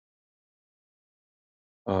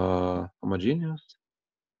 homogeneous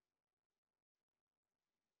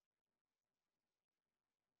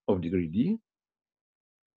of degree D.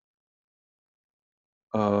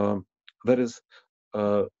 That is,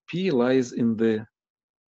 P lies in the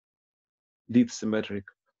least symmetric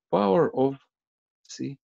power of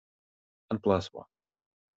C n plus 1.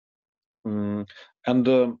 And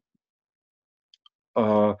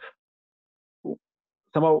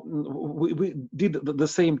somehow we did the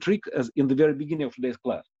same trick as in the very beginning of today's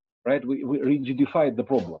class, right? We rigidified the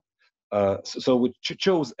problem. So we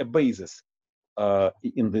chose a basis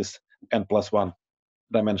in this n plus 1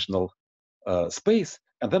 dimensional space,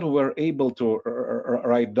 and then we were able to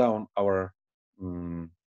write down our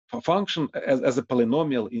function as a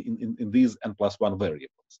polynomial in these n plus 1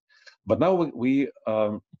 variables. But now we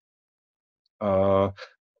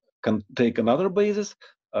can take another basis.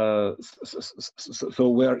 So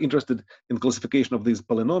we are interested in classification of these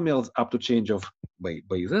polynomials up to change of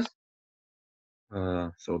basis.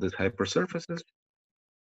 So these hypersurfaces.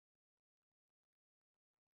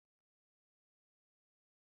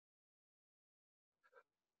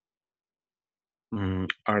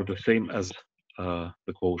 Are the same as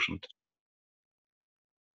the quotient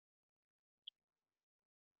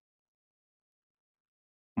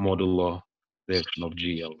modulo the action of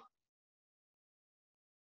GL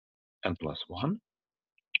n plus 1.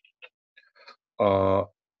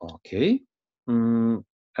 Okay. And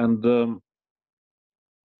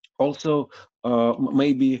also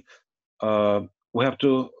maybe we have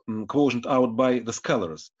to quotient out by the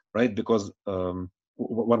scalars, right? Because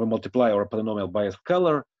when we multiply our polynomial by a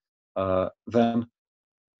scalar, then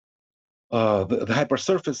the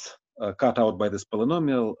hypersurface cut out by this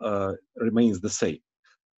polynomial remains the same.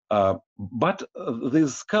 But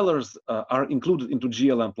these scalars are included into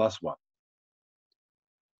GLN plus 1.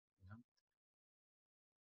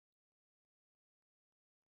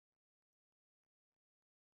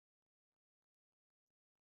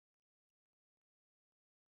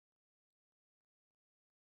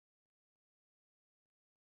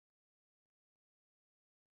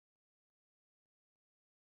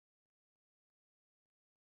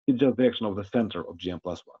 It's just the action of the center of GM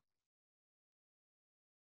plus 1.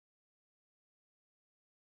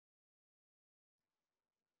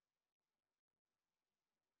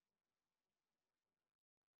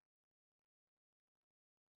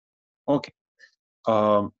 Okay.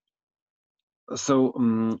 So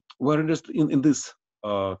we're interested in this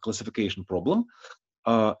classification problem,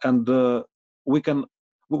 and we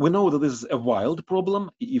know that this is a wild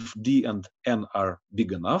problem if D and N are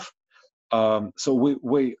big enough. So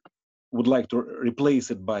we would like to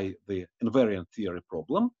replace it by the invariant theory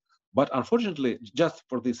problem. But unfortunately, just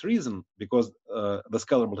for this reason, because the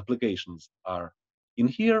scalar multiplications are in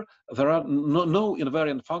here, there are no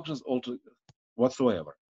invariant functions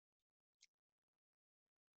whatsoever.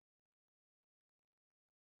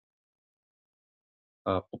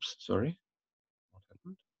 Oops, sorry. What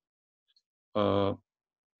happened?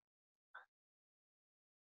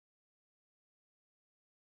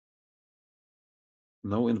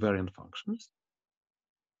 No invariant functions.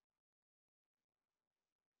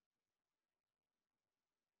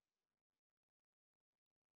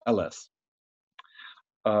 LS.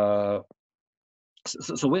 So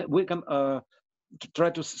we can try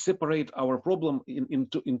to separate our problem in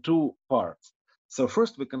two parts. So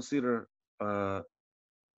first we consider the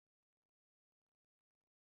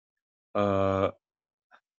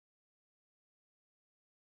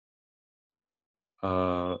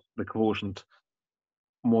quotient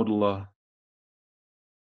modular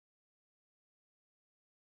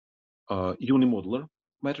unimodular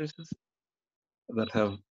matrices that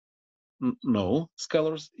have no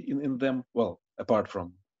scalars in them, well, apart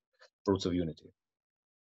from roots of unity.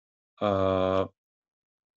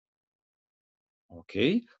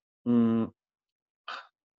 Okay. And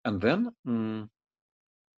then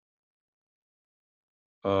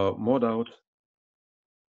mod out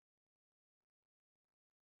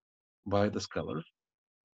by the scalars.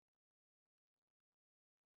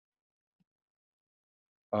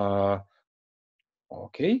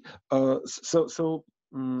 Okay. So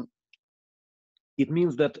it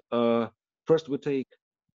means that first we take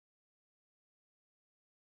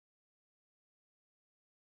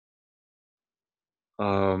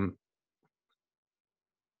well,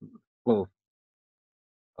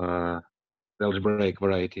 the algebraic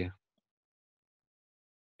variety,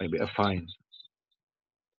 maybe a fine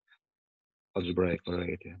algebraic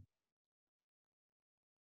variety.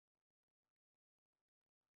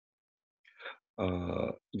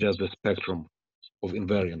 Just the spectrum of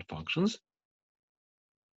invariant functions.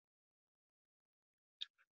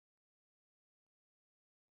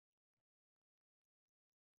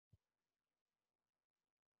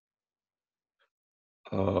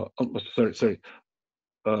 Oh, sorry.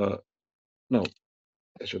 No,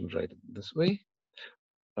 I shouldn't write it this way.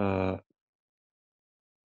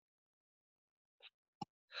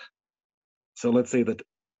 So let's say that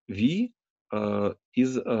V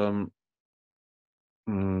is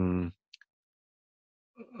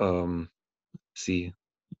C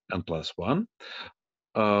n plus 1,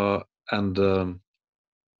 and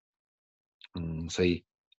say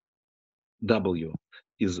W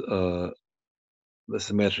is the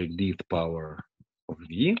symmetric d-th power of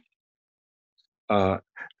V.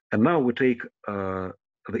 And now we take the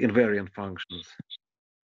invariant functions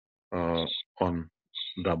on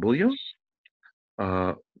W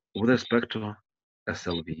with respect to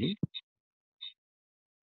SLV.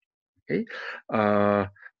 Okay,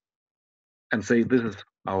 and say this is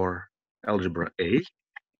our algebra A,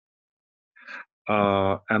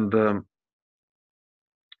 and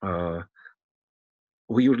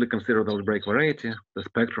we usually consider the algebraic variety the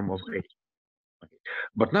spectrum of A. Okay.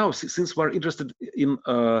 But now, since we're interested in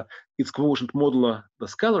its quotient modulo the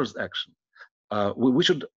scalar's action, we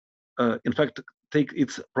should, in fact, take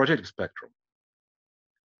its projective spectrum.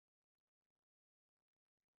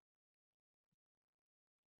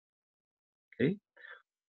 Okay.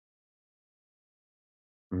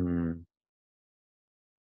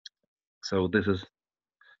 So this is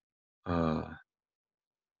like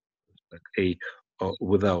A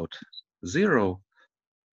without 0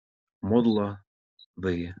 modulo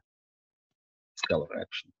the scalar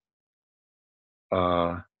action.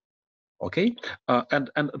 Okay, and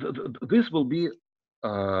this will be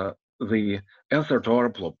the answer to our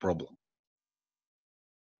problem.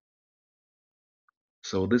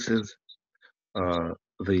 So this is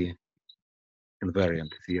the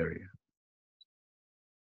invariant theory.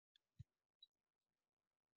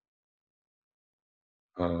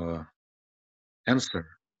 Answer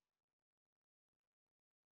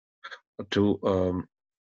to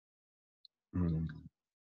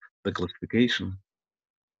the classification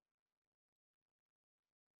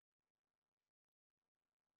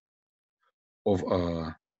of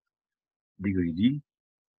degree D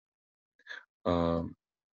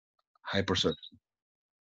hypersurface.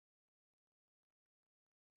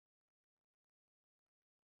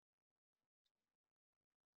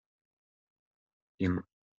 In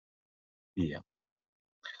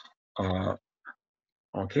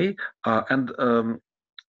okay, and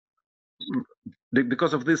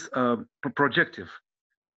because of this projective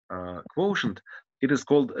quotient, it is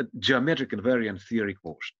called a geometric invariant theory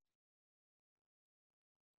quotient.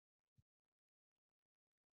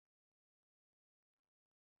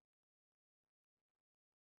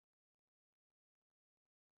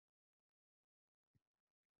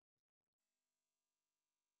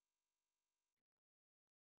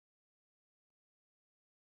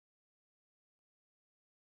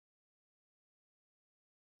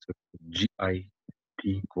 So GIT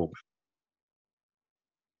quotient.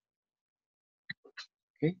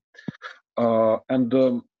 Okay, and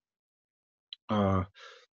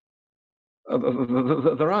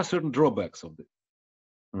there are certain drawbacks of this.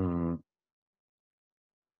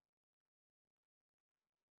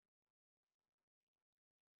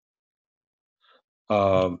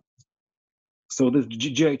 So this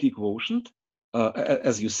GIT quotient,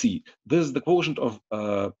 as you see, this is the quotient of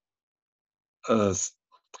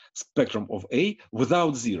spectrum of A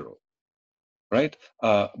without 0, right?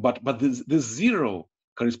 But this 0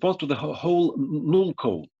 corresponds to the whole null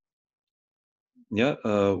cone. Yeah,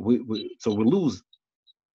 so we lose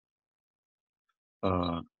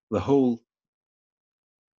the whole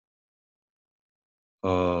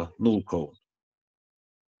null cone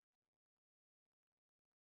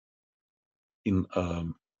in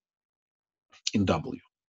W,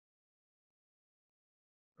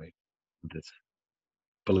 right? That's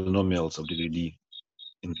polynomials of degree D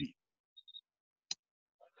in V.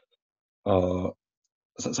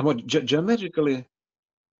 Somewhat geometrically,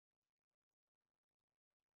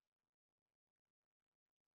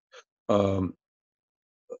 the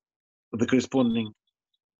corresponding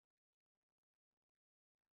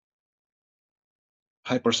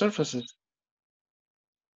hypersurfaces,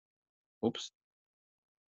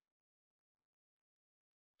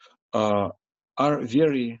 are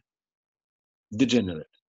very degenerate.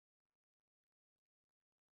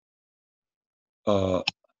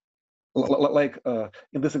 Like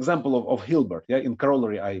in this example of Hilbert, yeah, in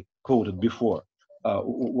corollary I quoted before,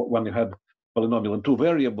 when you had polynomial in two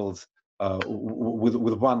variables with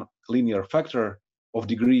one linear factor of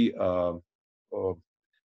degree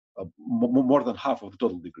more than half of the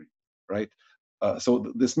total degree, right?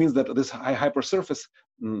 So this means that this hypersurface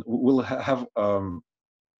will have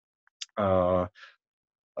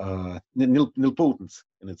nilpotence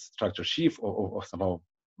in its structure sheaf, or somehow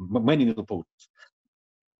many nilpotence.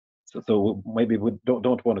 So maybe we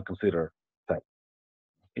don't want to consider that.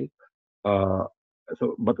 Okay.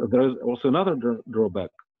 So, but there is also another drawback.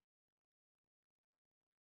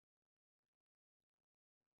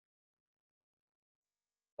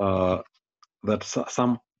 That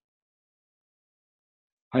some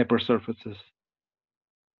hypersurfaces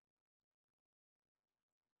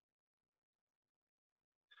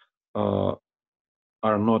are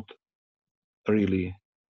not really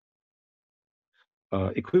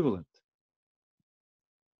equivalent.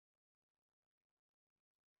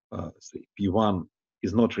 Say P1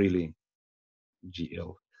 is not really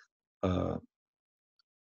GL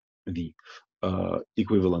V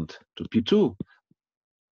equivalent to P2,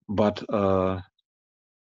 but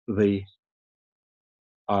they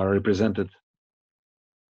are represented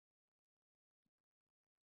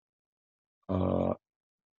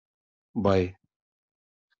by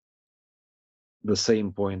the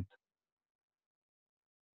same point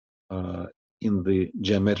in the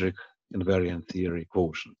geometric invariant theory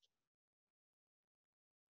quotient.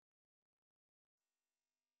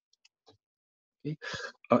 Okay.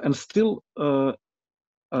 And still,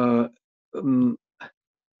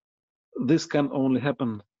 this can only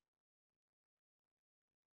happen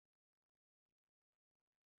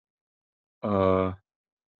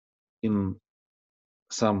in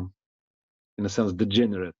some, in a sense,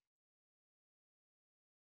 degenerate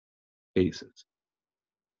cases.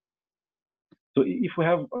 So if we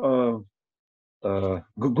have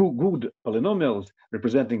good polynomials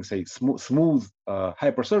representing, say, smooth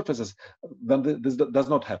hypersurfaces, then this does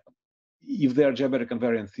not happen. If they are geometric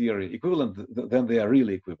invariant theory equivalent, then they are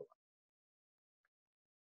really equivalent.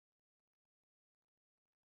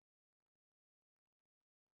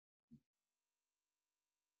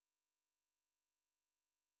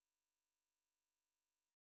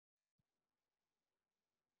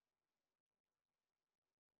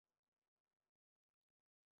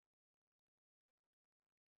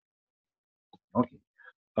 Okay.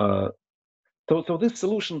 So this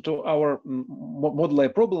solution to our moduli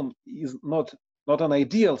problem is not an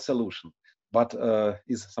ideal solution, but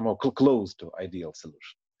is somehow close to ideal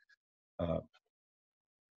solution.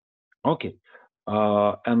 Okay,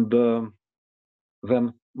 and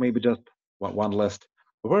then maybe just one last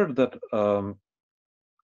word that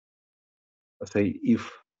say if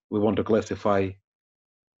we want to classify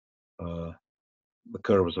the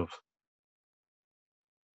curves of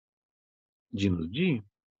genus G,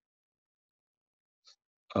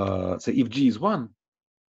 say if G is 1,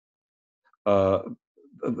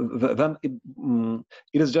 then it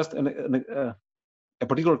is just a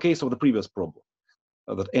particular case of the previous problem,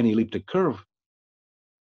 that any elliptic curve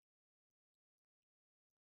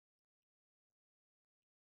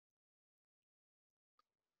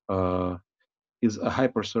is a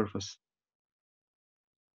hypersurface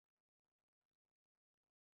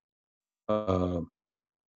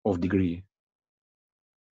of degree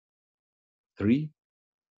 3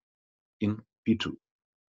 in P2.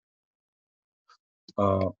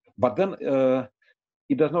 But then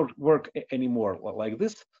it does not work anymore like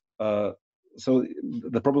this. So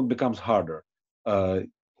the problem becomes harder.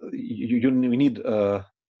 You need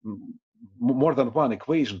more than one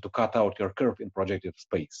equation to cut out your curve in projective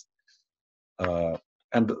space.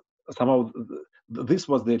 And somehow this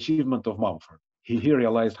was the achievement of Mumford. He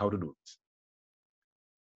realized how to do this.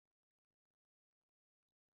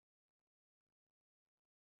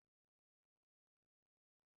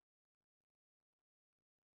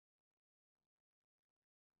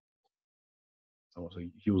 So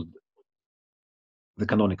he used the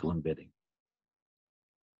canonical embedding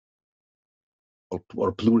or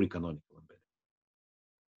pluricanonical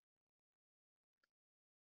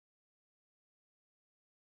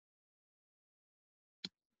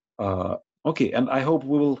embedding. Okay, and I hope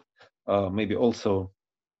we will maybe also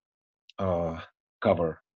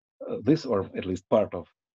cover this, or at least part of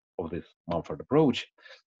this Mumford approach.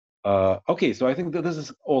 Okay, so I think that this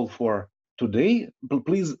is all for today.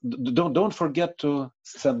 Please don't forget to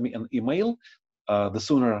send me an email. The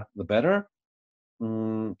sooner the better.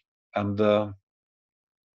 And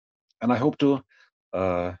I hope to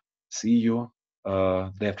see you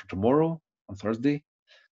day after tomorrow on Thursday.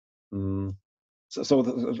 So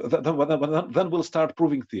then we'll start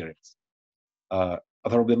proving theorems. There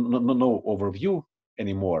will be no overview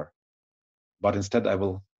anymore, but instead I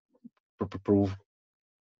will prove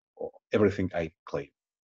everything I claim.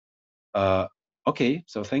 Okay,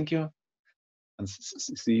 so thank you, and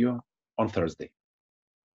see you on Thursday.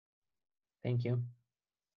 Thank you.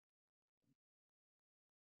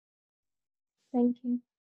 Thank you.